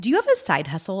Do you have a side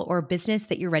hustle or business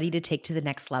that you're ready to take to the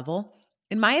next level?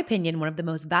 In my opinion, one of the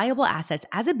most valuable assets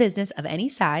as a business of any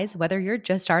size, whether you're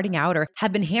just starting out or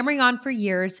have been hammering on for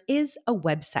years, is a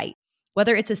website.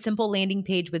 Whether it's a simple landing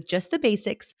page with just the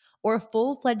basics or a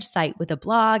full-fledged site with a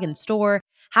blog and store,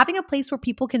 having a place where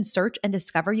people can search and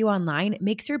discover you online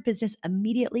makes your business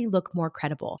immediately look more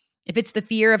credible. If it's the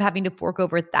fear of having to fork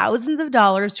over thousands of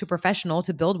dollars to a professional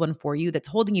to build one for you that's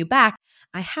holding you back,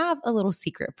 I have a little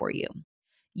secret for you.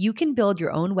 You can build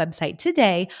your own website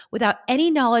today without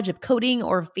any knowledge of coding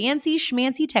or fancy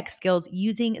schmancy tech skills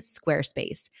using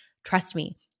Squarespace. Trust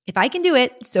me, if I can do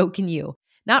it, so can you.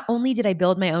 Not only did I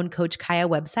build my own Coach Kaya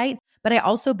website, but I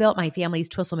also built my family's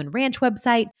Twisselman Ranch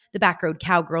website, the Backroad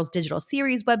Cowgirls digital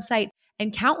series website,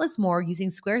 and countless more using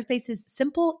Squarespace's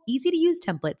simple, easy-to-use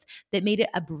templates that made it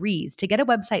a breeze to get a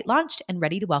website launched and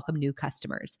ready to welcome new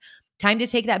customers. Time to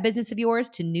take that business of yours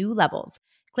to new levels.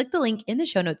 Click the link in the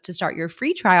show notes to start your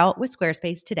free trial with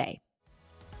Squarespace today.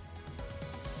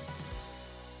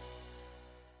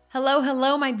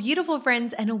 Hello, my beautiful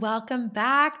friends, and welcome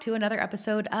back to another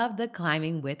episode of the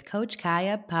Climbing with Coach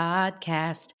Kaya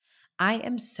podcast. I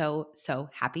am so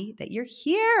happy that you're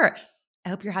here. I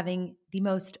hope you're having the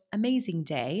most amazing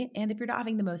day. And if you're not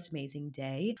having the most amazing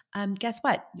day, guess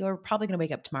what? You're probably going to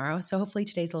wake up tomorrow. So hopefully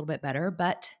today's a little bit better.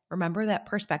 But remember that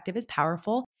perspective is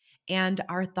powerful. And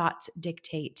our thoughts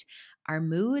dictate our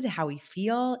mood, how we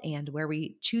feel, and where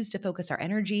we choose to focus our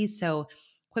energy. So,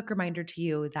 quick reminder to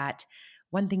you that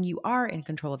one thing you are in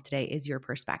control of today is your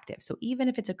perspective. So, even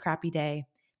if it's a crappy day,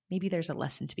 maybe there's a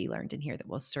lesson to be learned in here that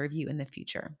will serve you in the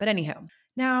future. But anyhow,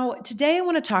 now today I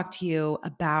want to talk to you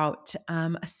about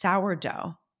a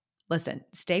sourdough. Listen,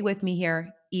 stay with me here,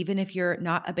 even if you're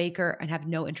not a baker and have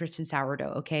no interest in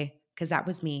sourdough, okay? Because that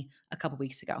was me a couple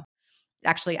weeks ago.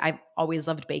 Actually, I've always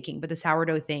loved baking, but the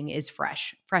sourdough thing is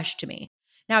fresh to me.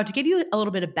 Now, to give you a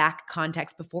little bit of back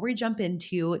context before we jump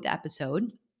into the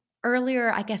episode,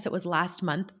 earlier, I guess it was last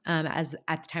month, as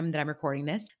at the time that I'm recording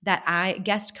this, that I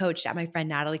guest coached at my friend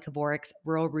Natalie Kavorik's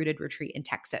Rural Rooted Retreat in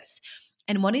Texas.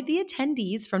 And one of the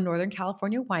attendees from Northern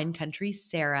California wine country,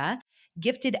 Sarah,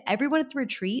 gifted everyone at the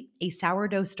retreat a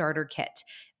sourdough starter kit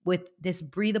with this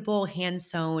breathable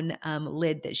hand-sewn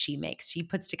lid that she makes. She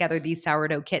puts together these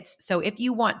sourdough kits. So if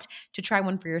you want to try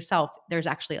one for yourself, there's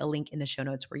actually a link in the show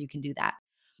notes where you can do that.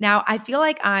 Now, I feel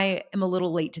like I am a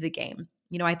little late to the game.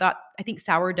 You know, I think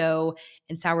sourdough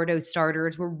and sourdough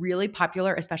starters were really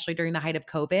popular, especially during the height of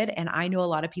COVID. And I know a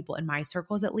lot of people in my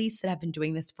circles, at least, that have been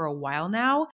doing this for a while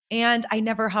now. And I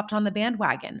never hopped on the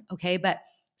bandwagon, okay? But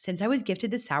since I was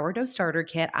gifted the sourdough starter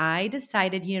kit, I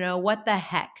decided, you know, what the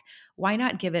heck? Why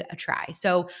not give it a try?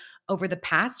 So over the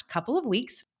past couple of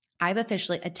weeks, I've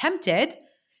officially attempted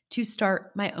to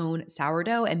start my own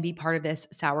sourdough and be part of this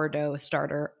sourdough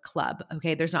starter club.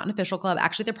 Okay, there's not an official club.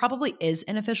 Actually, there probably is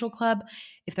an official club.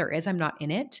 If there is, I'm not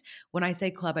in it. When I say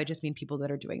club, I just mean people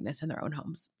that are doing this in their own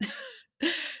homes.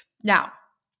 Now,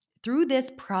 through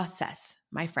this process,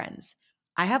 my friends,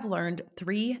 I have learned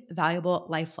 3 valuable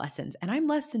life lessons, and I'm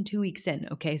less than 2 weeks in,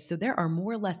 okay? So there are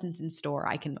more lessons in store,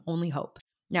 I can only hope.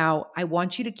 Now, I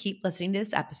want you to keep listening to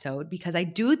this episode because I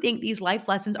do think these life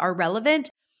lessons are relevant,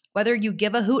 whether you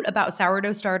give a hoot about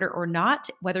sourdough starter or not,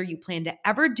 whether you plan to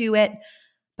ever do it,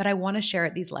 but I want to share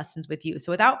these lessons with you.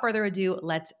 So without further ado,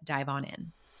 let's dive on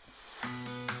in.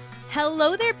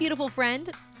 Hello there, beautiful friend.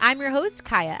 I'm your host,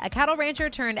 Kaya, a cattle rancher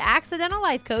turned accidental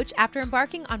life coach after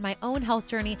embarking on my own health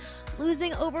journey,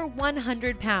 losing over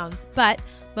 100 pounds, but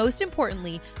most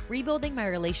importantly, rebuilding my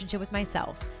relationship with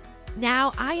myself.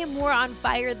 Now I am more on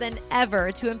fire than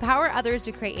ever to empower others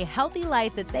to create a healthy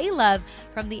life that they love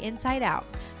from the inside out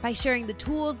by sharing the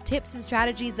tools, tips, and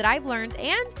strategies that I've learned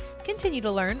and continue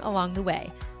to learn along the way.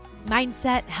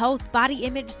 Mindset, health, body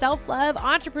image, self-love,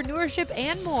 entrepreneurship,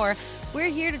 and more. We're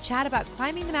here to chat about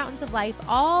climbing the mountains of life,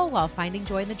 all while finding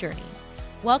joy in the journey.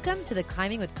 Welcome to the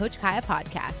Climbing with Coach Kaya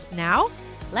podcast. Now,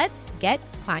 let's get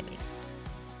climbing.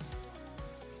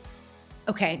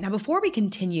 Okay, now before we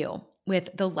continue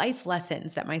with the life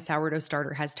lessons that my sourdough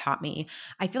starter has taught me,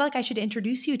 I feel like I should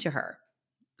introduce you to her,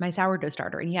 my sourdough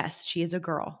starter. And yes, she is a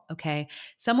girl, okay?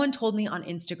 Someone told me on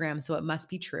Instagram, so it must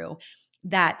be true,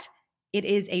 that it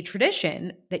is a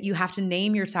tradition that you have to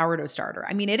name your sourdough starter.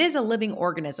 I mean, it is a living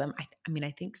organism.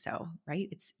 I think so, right?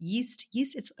 It's yeast,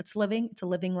 it's living. It's a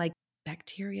living like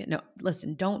bacteria. No,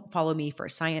 listen, don't follow me for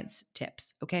science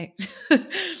tips, okay?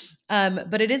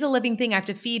 But it is a living thing. I have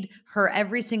to feed her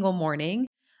every single morning.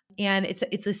 And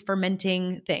it's this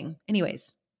fermenting thing.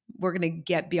 Anyways, we're going to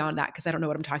get beyond that because I don't know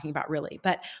what I'm talking about really.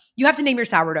 But you have to name your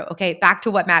sourdough, okay? Back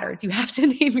to what matters. You have to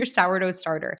name your sourdough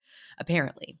starter,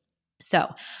 apparently. So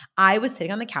I was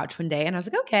sitting on the couch one day and I was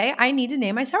like, okay, I need to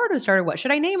name my sourdough starter. What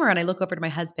should I name her? And I look over to my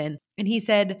husband and he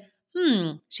said,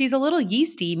 she's a little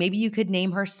yeasty. Maybe you could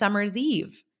name her Summer's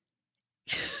Eve.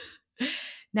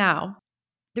 Now,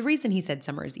 the reason he said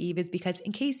Summer's Eve is because,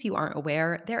 in case you aren't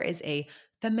aware, there is a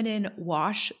feminine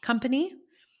wash company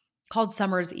called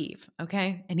Summer's Eve,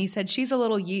 okay? And he said, she's a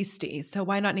little yeasty, so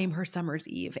why not name her Summer's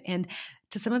Eve? And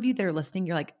to some of you that are listening,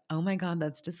 you're like, oh my God,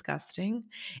 that's disgusting.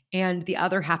 And the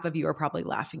other half of you are probably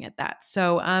laughing at that.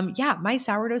 So yeah, my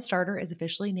sourdough starter is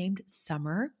officially named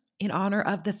Summer in honor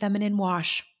of the feminine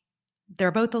wash.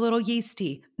 They're both a little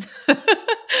yeasty.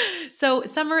 So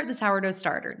Summer, the sourdough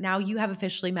starter. Now you have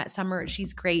officially met Summer.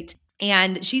 She's great.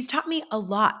 And she's taught me a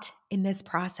lot in this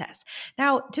process.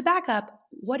 Now, to back up,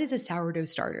 what is a sourdough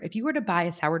starter? If you were to buy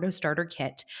a sourdough starter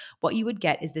kit, what you would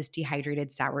get is this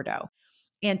dehydrated sourdough.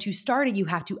 And to start it, you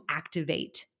have to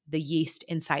activate the yeast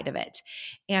inside of it.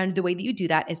 And the way that you do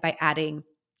that is by adding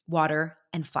water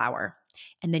and flour.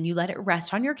 And then you let it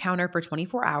rest on your counter for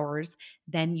 24 hours.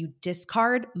 Then you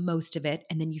discard most of it,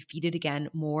 and then you feed it again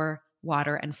more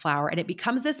water and flour. And it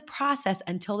becomes this process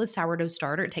until the sourdough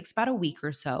starter, it takes about a week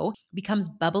or so, becomes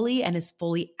bubbly and is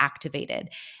fully activated.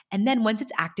 And then once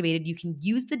it's activated, you can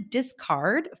use the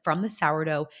discard from the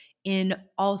sourdough in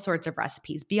all sorts of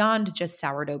recipes beyond just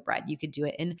sourdough bread. You could do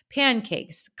it in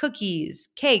pancakes, cookies,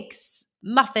 cakes,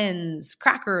 muffins,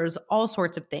 crackers, all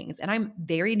sorts of things. And I'm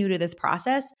very new to this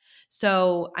process,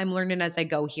 so I'm learning as I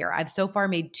go here. I've so far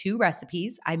made 2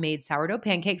 recipes. I made sourdough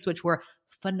pancakes, which were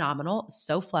phenomenal,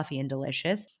 so fluffy and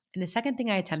delicious. And the second thing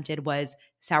I attempted was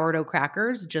sourdough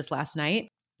crackers just last night.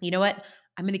 You know what?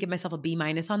 I'm going to give myself a B-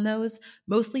 on those,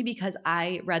 mostly because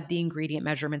I read the ingredient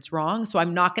measurements wrong. So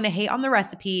I'm not going to hate on the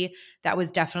recipe. That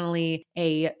was definitely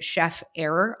a chef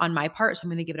error on my part. So I'm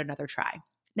going to give it another try.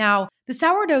 Now, the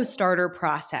sourdough starter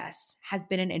process has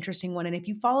been an interesting one. And if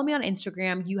you follow me on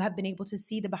Instagram, you have been able to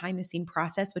see the behind the scene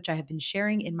process, which I have been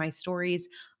sharing in my stories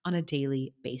on a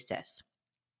daily basis.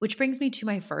 Which brings me to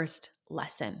my first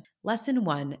lesson. Lesson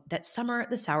 1 that Summer,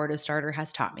 the sourdough starter,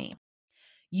 has taught me.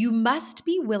 You must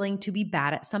be willing to be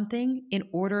bad at something in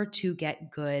order to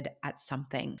get good at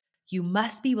something. You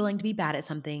must be willing to be bad at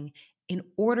something in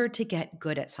order to get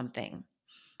good at something.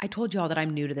 I told y'all that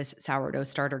I'm new to this sourdough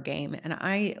starter game, and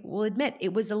I will admit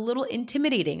it was a little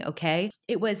intimidating, okay?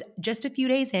 It was just a few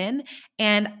days in,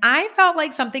 and I felt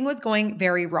like something was going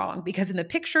very wrong because in the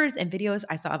pictures and videos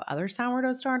I saw of other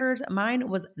sourdough starters, mine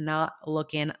was not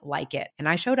looking like it. And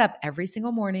I showed up every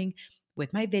single morning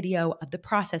with my video of the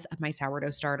process of my sourdough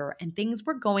starter, and things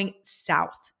were going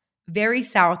south. Very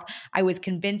south. I was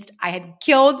convinced I had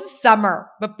killed Summer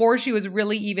before she was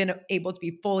really even able to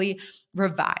be fully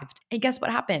revived. And guess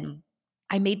what happened?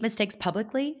 I made mistakes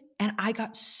publicly and I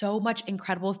got so much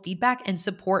incredible feedback and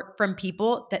support from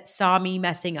people that saw me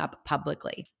messing up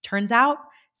publicly. Turns out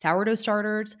sourdough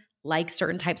starters like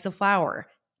certain types of flour,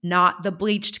 not the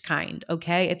bleached kind,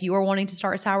 okay? If you are wanting to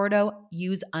start sourdough,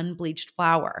 use unbleached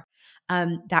flour.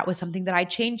 That was something that I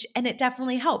changed and it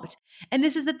definitely helped. And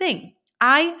this is the thing.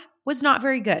 I was not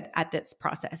very good at this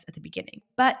process at the beginning,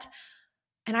 but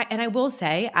I will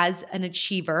say, as an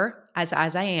achiever, as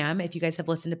I am, if you guys have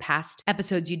listened to past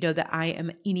episodes, you know that I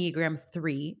am Enneagram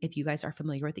 3, if you guys are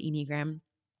familiar with the Enneagram.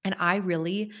 And I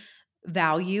really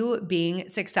value being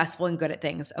successful and good at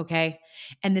things, okay?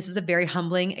 And this was a very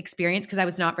humbling experience because I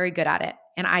was not very good at it.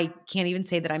 And I can't even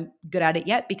say that I'm good at it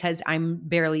yet because I'm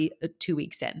barely 2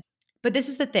 weeks in. But this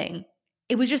is the thing.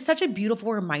 It was just such a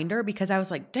beautiful reminder because I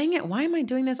was like, dang it, why am I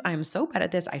doing this? I'm so bad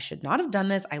at this. I should not have done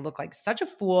this. I look like such a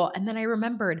fool. And then I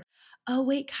remembered, oh,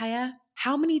 wait, Kaya,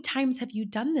 how many times have you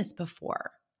done this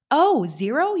before? Oh,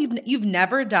 0? You've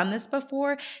never done this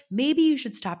before? Maybe you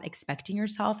should stop expecting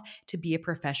yourself to be a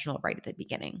professional right at the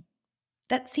beginning.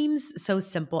 That seems so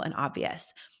simple and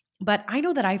obvious, but I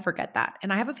know that I forget that.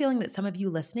 And I have a feeling that some of you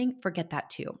listening forget that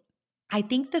too. I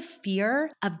think the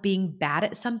fear of being bad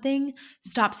at something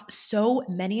stops so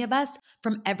many of us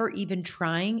from ever even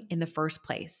trying in the first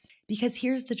place. Because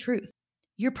here's the truth.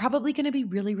 You're probably going to be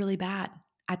really, really bad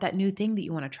at that new thing that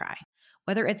you want to try,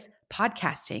 whether it's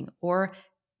podcasting or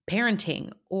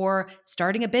parenting or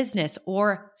starting a business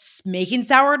or making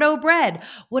sourdough bread,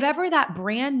 whatever that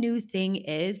brand new thing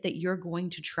is that you're going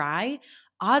to try,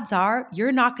 odds are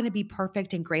you're not going to be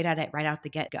perfect and great at it right out the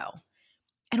get-go.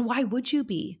 And why would you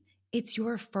be? It's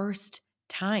your first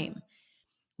time.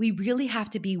 We really have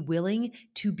to be willing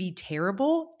to be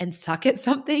terrible and suck at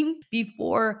something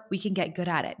before we can get good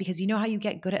at it. Because you know how you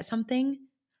get good at something?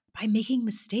 By making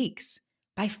mistakes,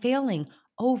 by failing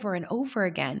over and over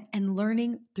again and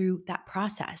learning through that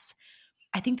process.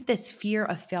 I think that this fear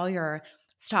of failure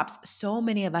stops so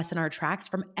many of us in our tracks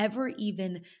from ever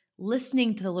even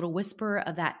listening to the little whisper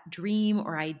of that dream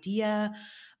or idea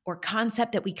or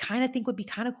concept that we kind of think would be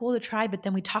kind of cool to try, but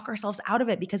then we talk ourselves out of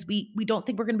it because we don't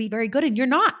think we're going to be very good. And you're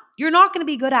not. You're not going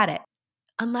to be good at it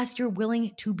unless you're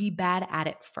willing to be bad at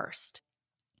it first.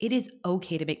 It is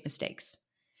okay to make mistakes.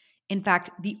 In fact,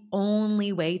 the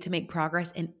only way to make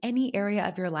progress in any area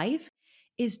of your life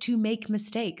is to make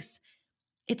mistakes.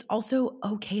 It's also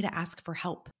okay to ask for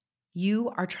help.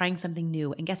 You are trying something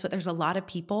new. And guess what? There's a lot of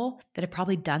people that have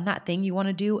probably done that thing you want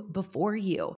to do before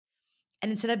you.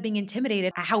 And instead of being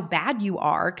intimidated at how bad you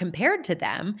are compared to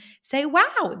them, say,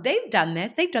 wow, they've done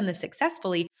this. They've done this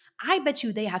successfully. I bet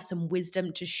you they have some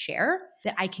wisdom to share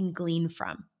that I can glean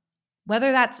from.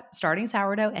 Whether that's starting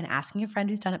sourdough and asking a friend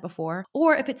who's done it before,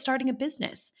 or if it's starting a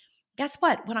business. Guess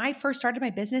what? When I first started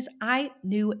my business, I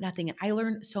knew nothing and I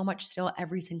learned so much still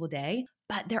every single day.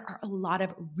 But there are a lot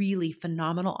of really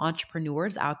phenomenal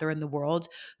entrepreneurs out there in the world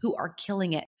who are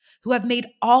killing it, who have made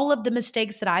all of the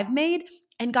mistakes that I've made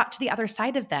and got to the other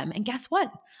side of them. And guess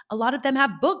what? A lot of them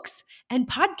have books and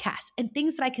podcasts and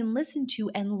things that I can listen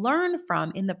to and learn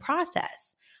from in the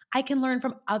process. I can learn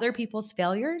from other people's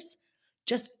failures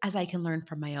just as I can learn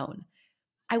from my own.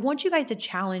 I want you guys to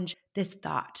challenge this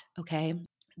thought, okay?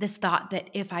 This thought that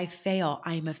if I fail,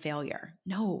 I'm a failure.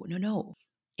 No, no, no.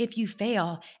 If you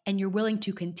fail and you're willing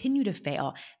to continue to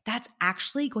fail, that's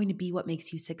actually going to be what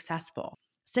makes you successful.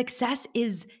 Success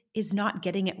is not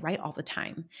getting it right all the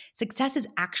time. Success is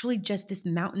actually just this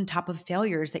mountaintop of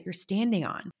failures that you're standing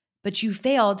on. But you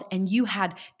failed and you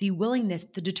had the willingness,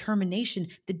 the determination,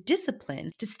 the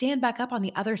discipline to stand back up on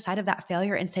the other side of that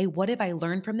failure and say, what have I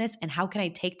learned from this? And how can I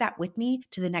take that with me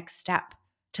to the next step,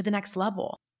 to the next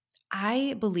level?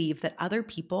 I believe that other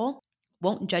people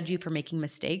won't judge you for making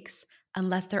mistakes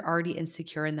unless they're already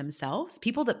insecure in themselves.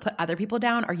 People that put other people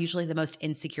down are usually the most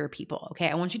insecure people. Okay.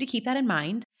 I want you to keep that in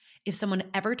mind. If someone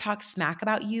ever talks smack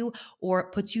about you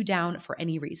or puts you down for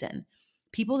any reason,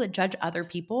 people that judge other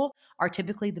people are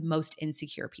typically the most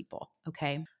insecure people.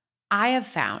 Okay. I have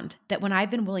found that when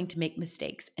I've been willing to make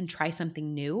mistakes and try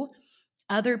something new,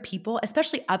 other people,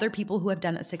 especially other people who have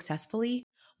done it successfully,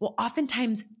 will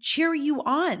oftentimes cheer you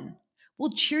on.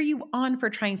 Will cheer you on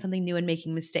for trying something new and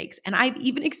making mistakes. And I've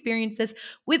even experienced this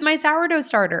with my sourdough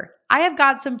starter. I have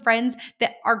got some friends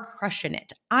that are crushing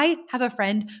it. I have a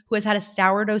friend who has had a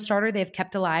sourdough starter they've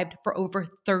kept alive for over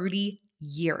 30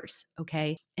 years,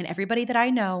 okay? And everybody that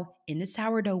I know in the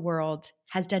sourdough world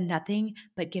has done nothing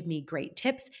but give me great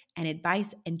tips and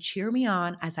advice and cheer me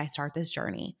on as I start this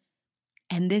journey.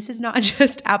 And this is not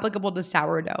just applicable to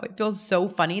sourdough. It feels so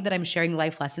funny that I'm sharing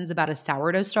life lessons about a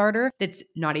sourdough starter that's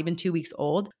not even 2 weeks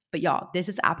old. But y'all, this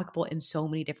is applicable in so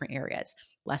many different areas.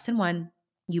 Lesson 1,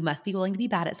 you must be willing to be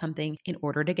bad at something in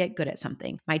order to get good at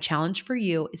something. My challenge for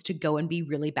you is to go and be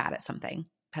really bad at something.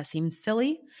 That seems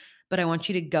silly, but I want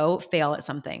you to go fail at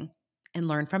something and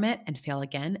learn from it and fail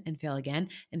again and fail again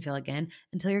and fail again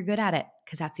until you're good at it,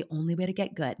 because that's the only way to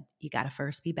get good. You got to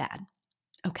first be bad.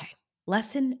 Okay.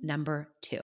 Lesson number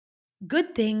 2.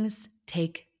 Good things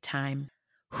take time.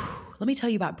 Let me tell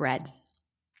you about bread.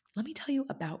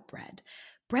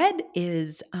 Bread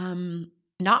is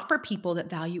not for people that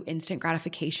value instant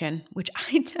gratification, which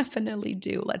I definitely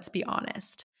do, let's be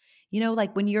honest. You know,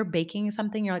 like when you're baking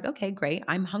something, you're like, okay, great.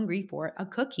 I'm hungry for a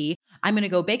cookie. I'm going to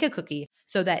go bake a cookie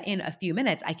so that in a few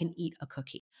minutes I can eat a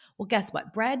cookie. Well, guess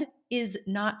what? Bread is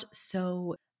not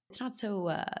so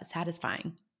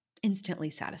satisfying, instantly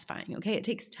satisfying. Okay. It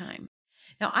takes time.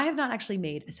 Now, I have not actually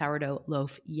made a sourdough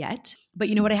loaf yet, but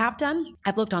you know what I have done?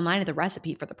 I've looked online at the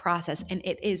recipe for the process, and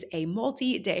it is a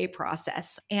multi-day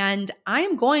process. And I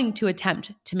am going to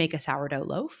attempt to make a sourdough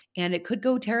loaf, and it could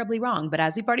go terribly wrong. But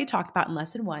as we've already talked about in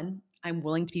lesson 1, I'm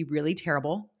willing to be really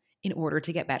terrible in order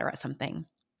to get better at something.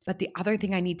 But the other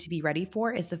thing I need to be ready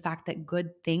for is the fact that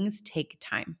good things take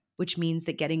time, which means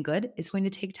that getting good is going to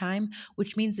take time,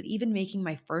 which means that even making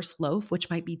my first loaf, which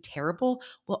might be terrible,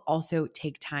 will also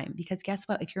take time. Because guess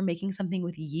what? If you're making something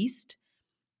with yeast,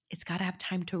 it's got to have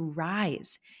time to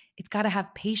rise. It's got to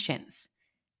have patience.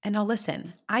 And now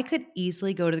listen, I could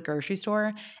easily go to the grocery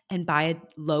store and buy a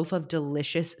loaf of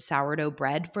delicious sourdough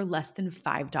bread for less than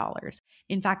 $5.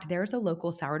 In fact, there's a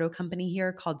local sourdough company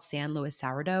here called San Luis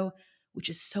Sourdough, which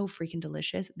is so freaking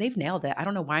delicious. They've nailed it. I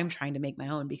don't know why I'm trying to make my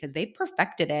own because they've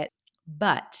perfected it.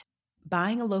 But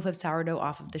buying a loaf of sourdough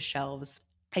off of the shelves,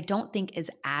 I don't think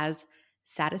is as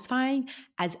satisfying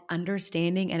as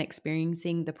understanding and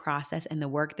experiencing the process and the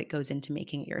work that goes into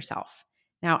making it yourself.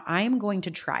 Now, I am going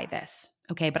to try this,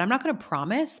 okay? But I'm not going to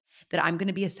promise that I'm going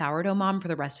to be a sourdough mom for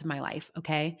the rest of my life,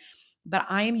 okay? But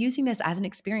I am using this as an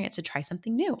experience to try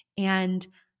something new. And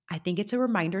I think it's a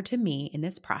reminder to me in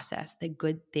this process that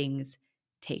good things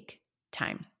take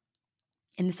time.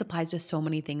 And this applies to so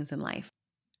many things in life.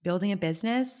 Building a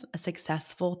business, a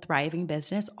successful, thriving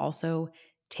business, also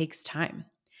takes time.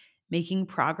 Making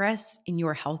progress in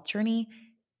your health journey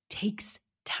takes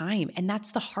time. And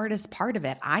that's the hardest part of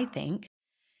it, I think.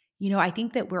 I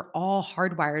think that we're all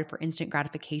hardwired for instant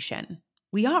gratification.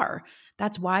 We are.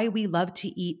 That's why we love to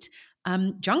eat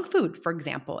junk food, for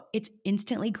example. It's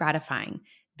instantly gratifying.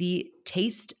 The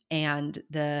taste and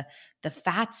the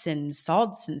fats and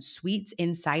salts and sweets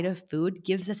inside of food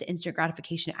gives us instant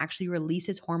gratification. It actually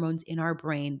releases hormones in our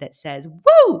brain that says,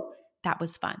 "Woo, that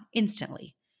was fun,"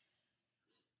 instantly.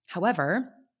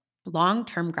 However,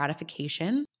 long-term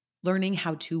gratification, learning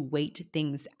how to wait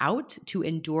things out, to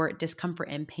endure discomfort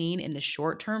and pain in the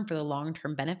short term for the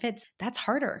long-term benefits, that's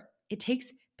harder. It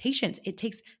takes patience, it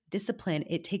takes discipline,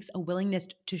 it takes a willingness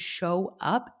to show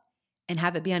up and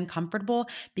have it be uncomfortable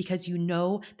because you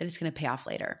know that it's going to pay off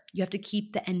later. You have to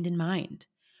keep the end in mind.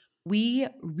 We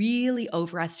really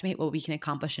overestimate what we can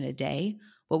accomplish in a day,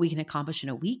 what we can accomplish in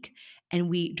a week, and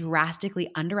we drastically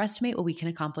underestimate what we can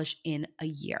accomplish in a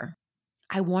year.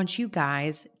 I want you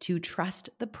guys to trust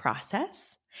the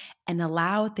process and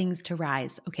allow things to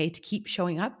rise, okay? To keep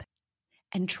showing up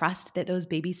and trust that those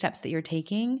baby steps that you're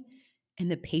taking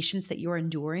and the patience that you're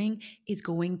enduring is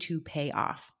going to pay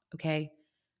off, okay?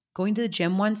 Going to the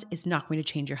gym once is not going to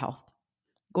change your health.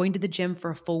 Going to the gym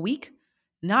for a full week,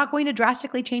 not going to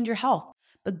drastically change your health,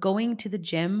 but going to the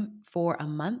gym for a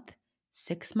month,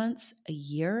 6 months, a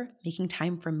year, making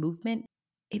time for movement,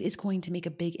 it is going to make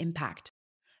a big impact.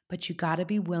 But you got to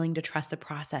be willing to trust the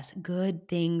process. Good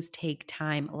things take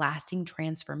time. Lasting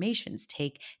transformations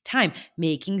take time.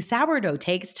 Making sourdough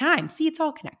takes time. See, it's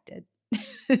all connected.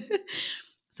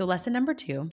 So, lesson number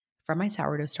 2 from my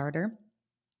sourdough starter: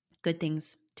 good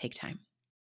things take time.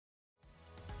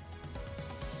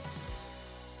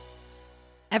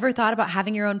 Ever thought about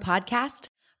having your own podcast?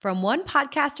 From one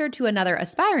podcaster to another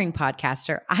aspiring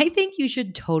podcaster, I think you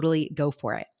should totally go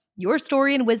for it. Your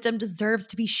story and wisdom deserves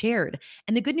to be shared.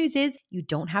 And the good news is you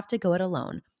don't have to go it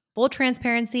alone. Full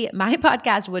transparency, my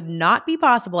podcast would not be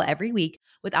possible every week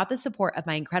without the support of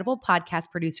my incredible podcast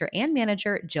producer and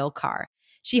manager, Jill Carr.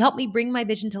 She helped me bring my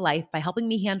vision to life by helping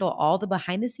me handle all the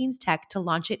behind the scenes tech to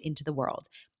launch it into the world.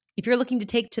 If you're looking to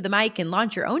take to the mic and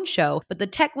launch your own show, but the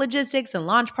tech logistics and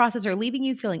launch process are leaving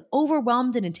you feeling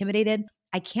overwhelmed and intimidated,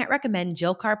 I can't recommend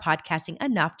Jill Carr Podcasting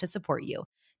enough to support you.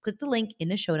 Click the link in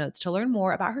the show notes to learn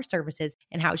more about her services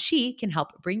and how she can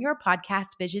help bring your podcast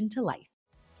vision to life.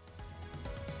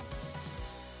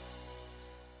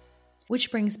 Which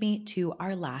brings me to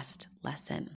our last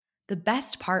lesson. The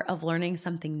best part of learning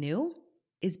something new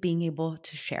is being able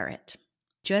to share it.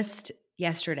 Just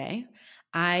yesterday,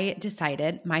 I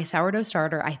decided my sourdough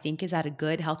starter, I think, is at a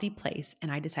good, healthy place.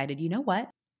 And I decided, you know what?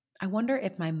 I wonder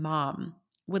if my mom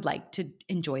would like to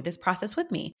enjoy this process with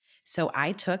me. So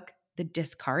I took the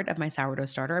discard of my sourdough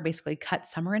starter. I basically cut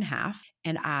Summer in half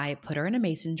and I put her in a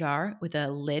mason jar with a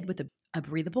lid with a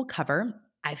breathable cover.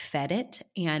 I fed it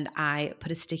and I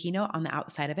put a sticky note on the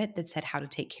outside of it that said how to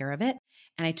take care of it.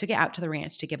 And I took it out to the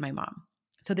ranch to give my mom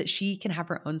so that she can have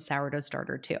her own sourdough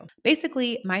starter too.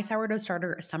 Basically, my sourdough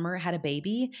starter, Summer, had a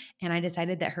baby, and I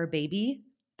decided that her baby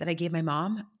that I gave my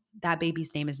mom, that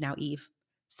baby's name is now Eve.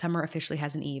 Summer officially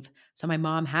has an Eve. So my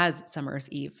mom has Summer's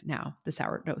Eve now, the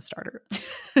sourdough starter.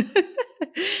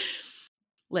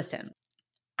 Listen,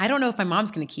 I don't know if my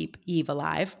mom's going to keep Eve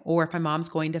alive or if my mom's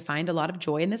going to find a lot of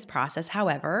joy in this process.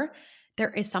 However,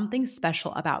 there is something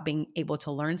special about being able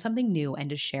to learn something new and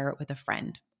to share it with a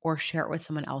friend or share it with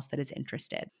someone else that is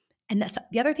interested. And that's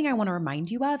the other thing I want to remind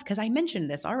you of, because I mentioned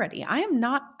this already. I am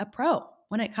not a pro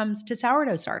when it comes to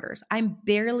sourdough starters. I'm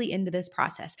barely into this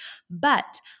process,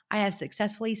 but I have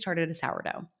successfully started a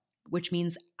sourdough, which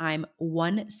means I'm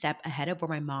one step ahead of where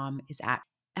my mom is at.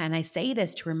 And I say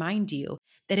this to remind you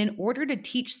that in order to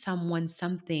teach someone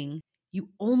something, you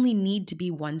only need to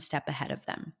be one step ahead of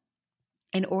them.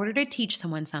 In order to teach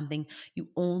someone something, you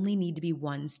only need to be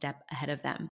one step ahead of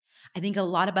them. I think a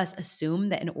lot of us assume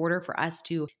that in order for us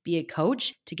to be a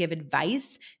coach, to give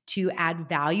advice, to add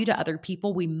value to other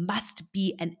people, we must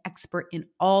be an expert in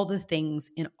all the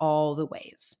things in all the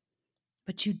ways.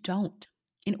 But you don't.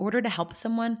 In order to help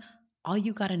someone, all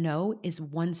you got to know is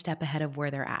one step ahead of where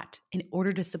they're at in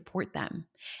order to support them.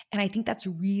 And I think that's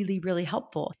really, really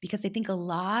helpful because I think a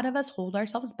lot of us hold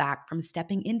ourselves back from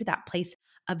stepping into that place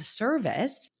of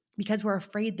service because we're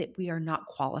afraid that we are not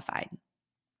qualified.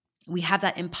 We have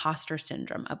that imposter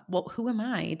syndrome of, well, who am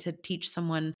I to teach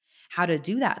someone how to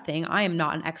do that thing? I am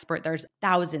not an expert. There's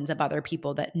thousands of other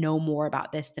people that know more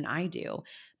about this than I do.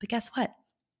 But guess what?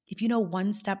 If you know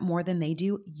one step more than they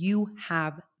do, you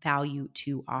have value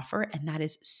to offer, and that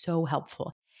is so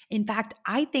helpful. In fact,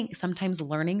 I think sometimes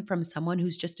learning from someone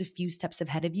who's just a few steps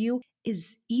ahead of you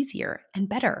is easier and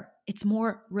better. It's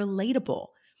more relatable.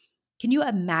 Can you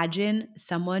imagine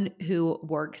someone who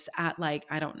works at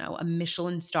I don't know, a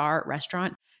Michelin star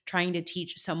restaurant trying to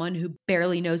teach someone who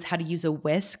barely knows how to use a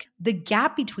whisk? The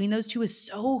gap between those two is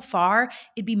so far,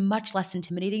 it'd be much less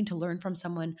intimidating to learn from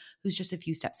someone who's just a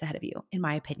few steps ahead of you, in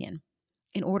my opinion.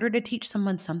 In order to teach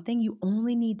someone something, you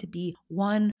only need to be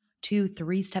 1, 2,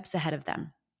 3 steps ahead of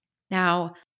them.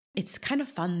 Now, it's kind of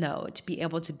fun though to be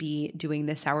able to be doing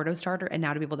this sourdough starter and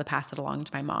now to be able to pass it along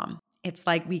to my mom. It's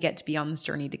like we get to be on this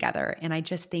journey together. And I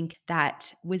just think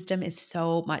that wisdom is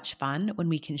so much fun when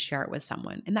we can share it with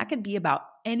someone. And that could be about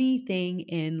anything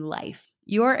in life.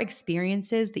 Your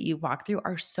experiences that you've walked through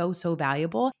are so, so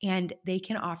valuable, and they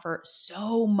can offer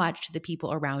so much to the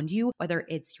people around you, whether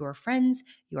it's your friends,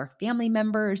 your family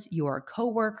members, your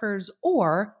coworkers,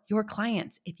 or your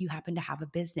clients if you happen to have a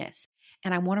business.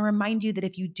 And I want to remind you that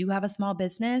if you do have a small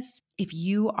business, if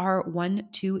you are 1,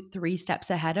 2, 3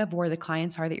 steps ahead of where the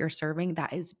clients are that you're serving,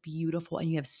 that is beautiful and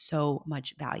you have so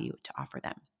much value to offer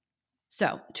them.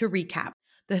 So to recap,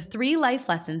 the 3 life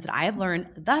lessons that I have learned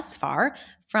thus far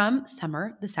from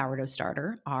Summer, the sourdough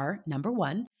starter, are: number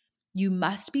 1, you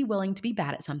must be willing to be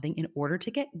bad at something in order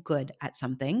to get good at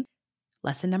something.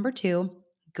 Lesson number 2,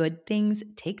 good things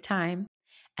take time.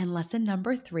 And lesson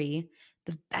number 3,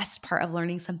 the best part of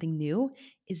learning something new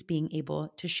is being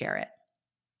able to share it.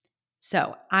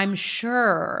 So I'm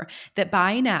sure that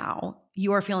by now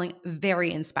you are feeling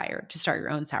very inspired to start your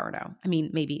own sourdough. I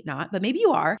mean, maybe not, but maybe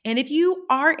you are. And if you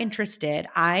are interested,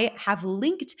 I have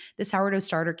linked the sourdough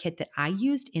starter kit that I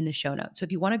used in the show notes. So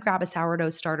if you want to grab a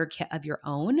sourdough starter kit of your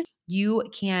own, you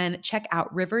can check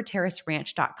out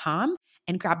riverterraceranch.com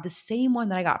and grab the same one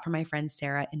that I got from my friend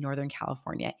Sarah in Northern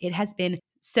California. It has been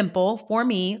simple for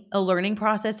me, a learning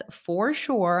process for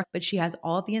sure, but she has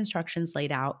all of the instructions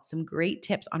laid out, some great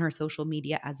tips on her social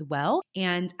media as well.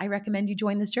 And I recommend you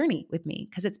join this journey with me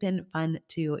because it's been fun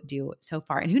to do so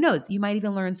far. And who knows, you might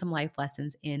even learn some life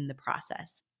lessons in the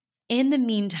process. In the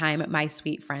meantime, my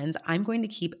sweet friends, I'm going to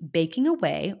keep baking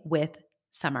away with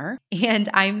Summer, and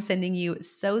I'm sending you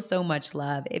so, so much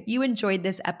love. If you enjoyed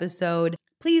this episode,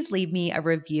 please leave me a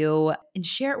review and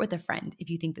share it with a friend if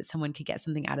you think that someone could get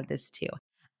something out of this too.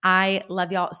 I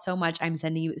love y'all so much. I'm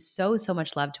sending you so, so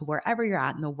much love to wherever you're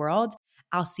at in the world.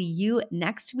 I'll see you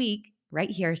next week right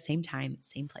here, same time,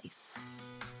 same place.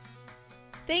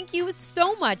 Thank you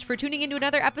so much for tuning into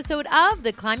another episode of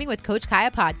the Climbing with Coach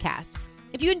Kaya podcast.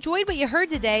 If you enjoyed what you heard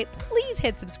today, please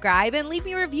hit subscribe and leave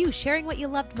me a review sharing what you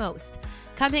loved most.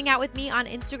 Come hang out with me on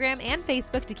Instagram and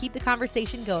Facebook to keep the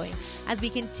conversation going as we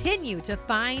continue to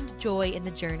find joy in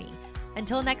the journey.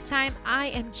 Until next time, I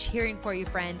am cheering for you,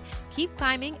 friend. Keep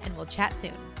climbing, and we'll chat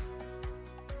soon.